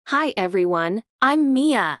Hi everyone, I'm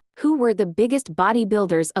Mia. Who were the biggest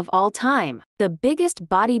bodybuilders of all time? The biggest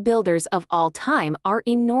bodybuilders of all time are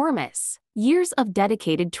enormous. Years of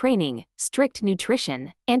dedicated training, strict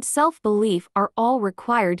nutrition, and self-belief are all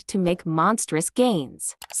required to make monstrous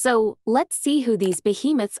gains. So, let's see who these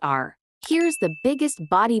behemoths are. Here's the biggest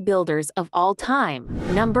bodybuilders of all time.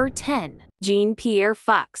 Number 10. Jean-Pierre.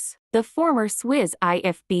 The former Swiss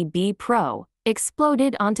IFBB pro,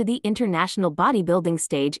 exploded onto the international bodybuilding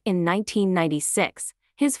stage in 1996.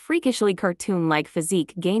 His freakishly cartoon-like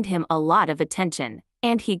physique gained him a lot of attention,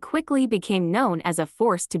 and he quickly became known as a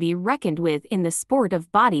force to be reckoned with in the sport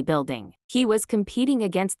of bodybuilding. He was competing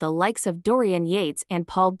against the likes of Dorian Yates and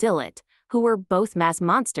Paul Dillett, who were both mass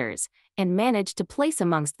monsters, and managed to place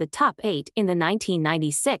amongst the top 8 in the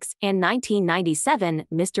 1996 and 1997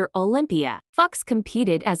 Mr. Olympia. Fuchs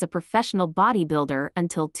competed as a professional bodybuilder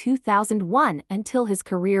until 2001 until his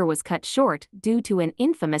career was cut short due to an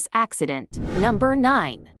infamous accident. Number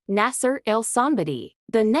 9. Nasser El Sonbadi.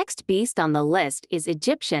 The next beast on the list is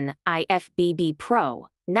Egyptian IFBB pro,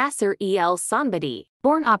 Nasser El Sonbadi.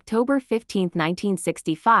 Born October 15,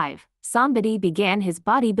 1965, Sonbadi began his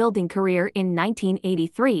bodybuilding career in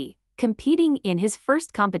 1983, competing in his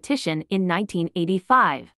first competition in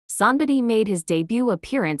 1985. Sonbadi made his debut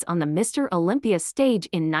appearance on the Mr. Olympia stage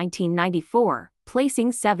in 1994,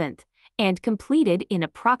 placing 7th, and completed in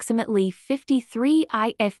approximately 53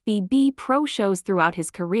 IFBB pro shows throughout his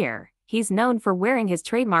career. He's known for wearing his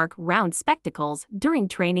trademark round spectacles during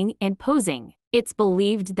training and posing. It's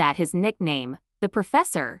believed that his nickname, the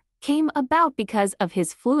Professor, came about because of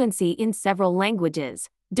his fluency in several languages.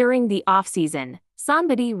 During the off-season,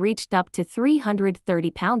 Sonbadi reached up to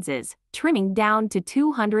 330 pounds, trimming down to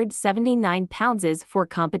 279 pounds for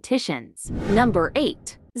competitions. Number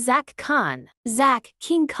 8. Zach Khan. Zach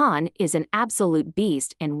King Khan is an absolute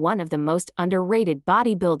beast and one of the most underrated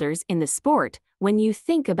bodybuilders in the sport. When you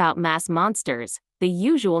think about mass monsters, the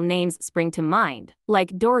usual names spring to mind,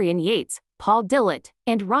 like Dorian Yates, Paul Dillett,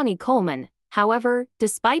 and Ronnie Coleman. However,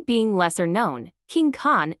 despite being lesser known, King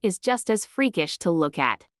Khan is just as freakish to look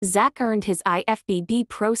at. Zach earned his IFBB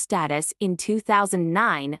pro status in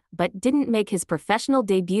 2009 but didn't make his professional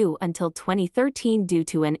debut until 2013 due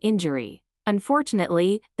to an injury.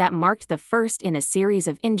 Unfortunately, that marked the first in a series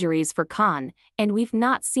of injuries for Khan, and we've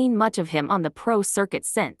not seen much of him on the pro circuit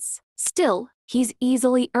since. Still, he's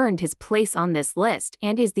easily earned his place on this list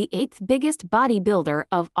and is the 8th biggest bodybuilder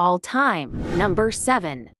of all time. Number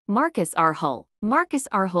 7. Marcus Arhul. Marcus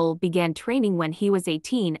Arhul began training when he was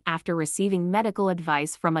 18 after receiving medical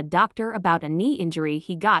advice from a doctor about a knee injury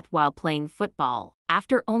he got while playing football.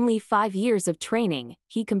 After only 5 years of training,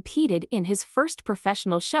 he competed in his first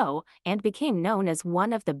professional show and became known as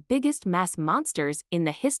one of the biggest mass monsters in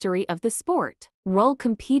the history of the sport. Arhul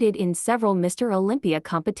competed in several Mr. Olympia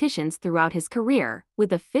competitions throughout his career,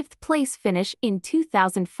 with a 5th place finish in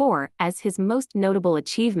 2004 as his most notable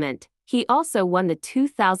achievement. He also won the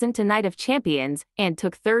 2000 Night of Champions and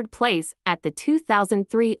took 3rd place at the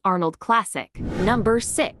 2003 Arnold Classic. Number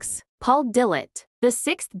 6. Paul Dillett. The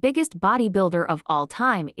 6th biggest bodybuilder of all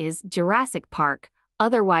time is Jurassic Park,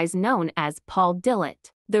 otherwise known as Paul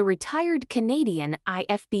Dillett. The retired Canadian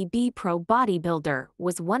IFBB pro bodybuilder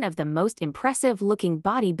was one of the most impressive-looking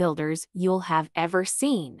bodybuilders you'll have ever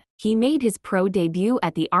seen. He made his pro debut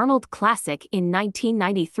at the Arnold Classic in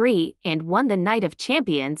 1993 and won the Night of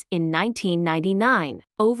Champions in 1999.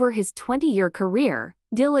 Over his 20-year career,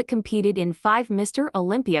 Dillett competed in 5 Mr.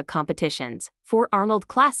 Olympia competitions, 4 Arnold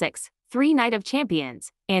Classics, 3 Night of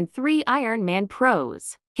Champions, and 3 Ironman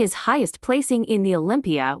Pros. His highest placing in the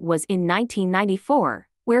Olympia was in 1994,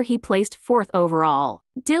 where he placed 4th overall.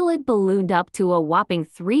 Dillett ballooned up to a whopping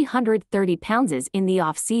 330 pounds in the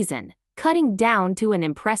off-season, cutting down to an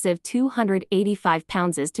impressive 285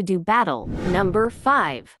 pounds to do battle. Number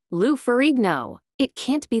 5. Lou Ferrigno. It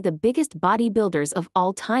can't be the biggest bodybuilders of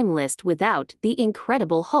all time list without the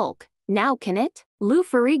Incredible Hulk. Now can it? Lou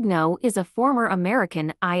Ferrigno is a former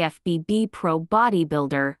American IFBB pro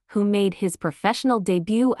bodybuilder who made his professional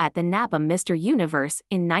debut at the NABBA Mr. Universe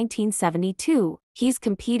in 1972. He's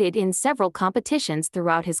competed in several competitions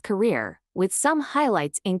throughout his career, with some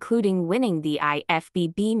highlights including winning the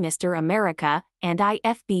IFBB Mr. America and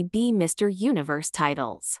IFBB Mr. Universe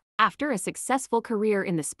titles. After a successful career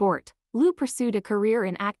in the sport, Lou pursued a career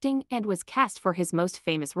in acting and was cast for his most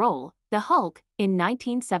famous role, the Hulk, in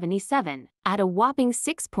 1977. At a whopping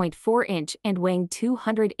 6.4 inch and weighing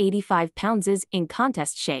 285 pounds in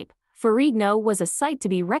contest shape, Ferrigno was a sight to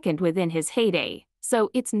be reckoned with in his heyday. so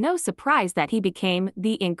it's no surprise that he became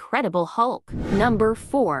the Incredible Hulk. Number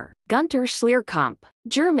 4. Günter Schlierkamp.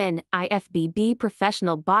 German IFBB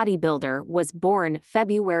professional bodybuilder, was born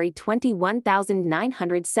February 21,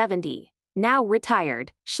 1970. Now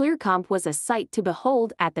retired, Schlierkamp was a sight to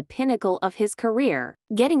behold at the pinnacle of his career,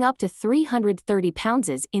 getting up to 330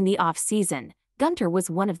 pounds in the off-season. Günter was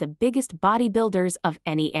one of the biggest bodybuilders of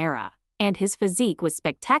any era, and his physique was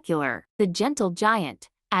spectacular. The gentle giant,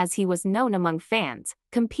 as he was known among fans,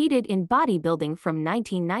 competed in bodybuilding from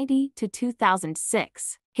 1990 to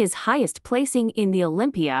 2006. His highest placing in the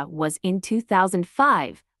Olympia was in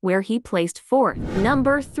 2005, where he placed 4th.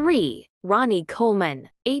 Number 3. Ronnie Coleman.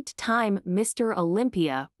 8-time Mr.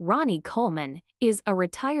 Olympia, Ronnie Coleman is a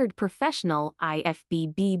retired professional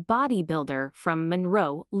IFBB bodybuilder from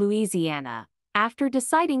Monroe, Louisiana. After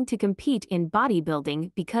deciding to compete in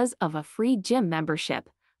bodybuilding because of a free gym membership,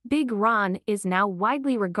 Big Ron is now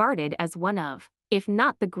widely regarded as one of, if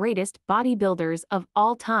not the greatest bodybuilders of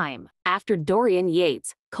all time. After Dorian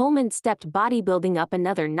Yates, Coleman stepped bodybuilding up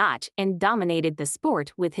another notch and dominated the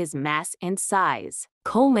sport with his mass and size.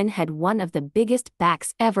 Coleman had one of the biggest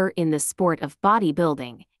backs ever in the sport of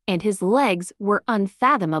bodybuilding, and his legs were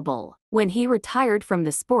unfathomable. When he retired from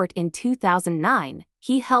the sport in 2009,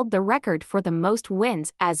 he held the record for the most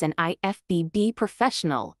wins as an IFBB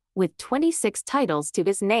professional, with 26 titles to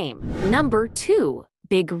his name. Number 2.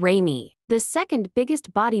 Big Ramy. The second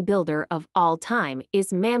biggest bodybuilder of all time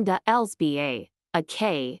is Mamda Elsbie,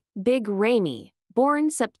 a.k.a. Big Ramy. Born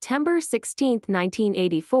September 16,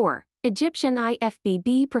 1984, Egyptian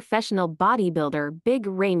IFBB professional bodybuilder Big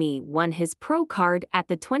Ramy won his pro card at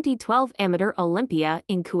the 2012 Amateur Olympia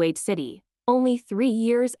in Kuwait City, only 3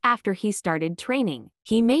 years after he started training.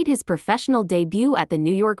 He made his professional debut at the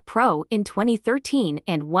New York Pro in 2013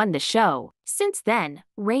 and won the show. Since then,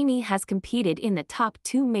 Ramy has competed in the top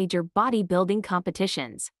 2 major bodybuilding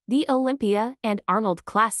competitions, the Olympia and Arnold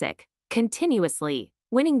Classic, continuously,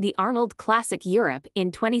 winning the Arnold Classic Europe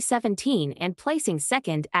in 2017 and placing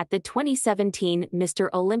 2nd at the 2017 Mr.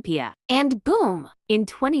 Olympia. And boom! In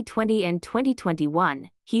 2020 and 2021,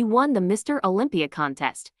 he won the Mr. Olympia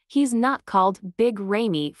contest. He's not called Big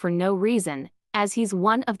Ramy for no reason, as he's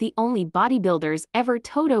one of the only bodybuilders ever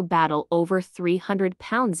toto battle over 300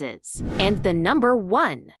 pounds. And the number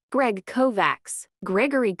 1. Greg Kovacs.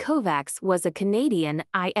 Gregory Kovacs was a Canadian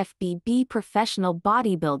IFBB professional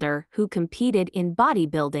bodybuilder who competed in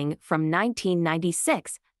bodybuilding from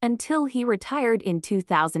 1996 until he retired in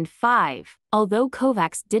 2005. Although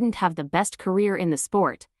Kovacs didn't have the best career in the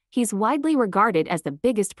sport, he's widely regarded as the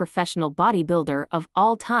biggest professional bodybuilder of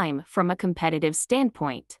all time from a competitive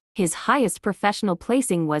standpoint. His highest professional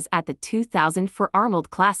placing was at the 2004 Arnold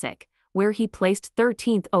Classic, where he placed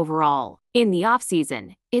 13th overall. In the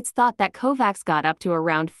off-season, it's thought that Kovacs got up to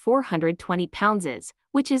around 420 pounds,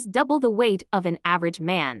 which is double the weight of an average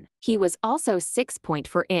man. He was also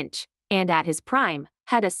 6.4 inch, and at his prime,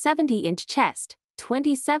 had a 70-inch chest,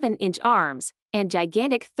 27-inch arms, and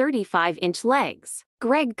gigantic 35-inch legs.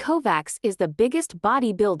 Greg Kovacs is the biggest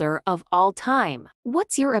bodybuilder of all time.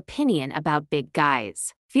 What's your opinion about big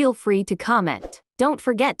guys? Feel free to comment. Don't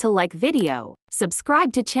forget to like video,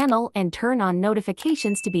 subscribe to channel and turn on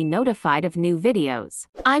notifications to be notified of new videos.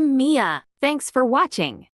 I'm Mia. Thanks for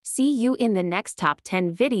watching. See you in the next top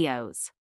 10 videos.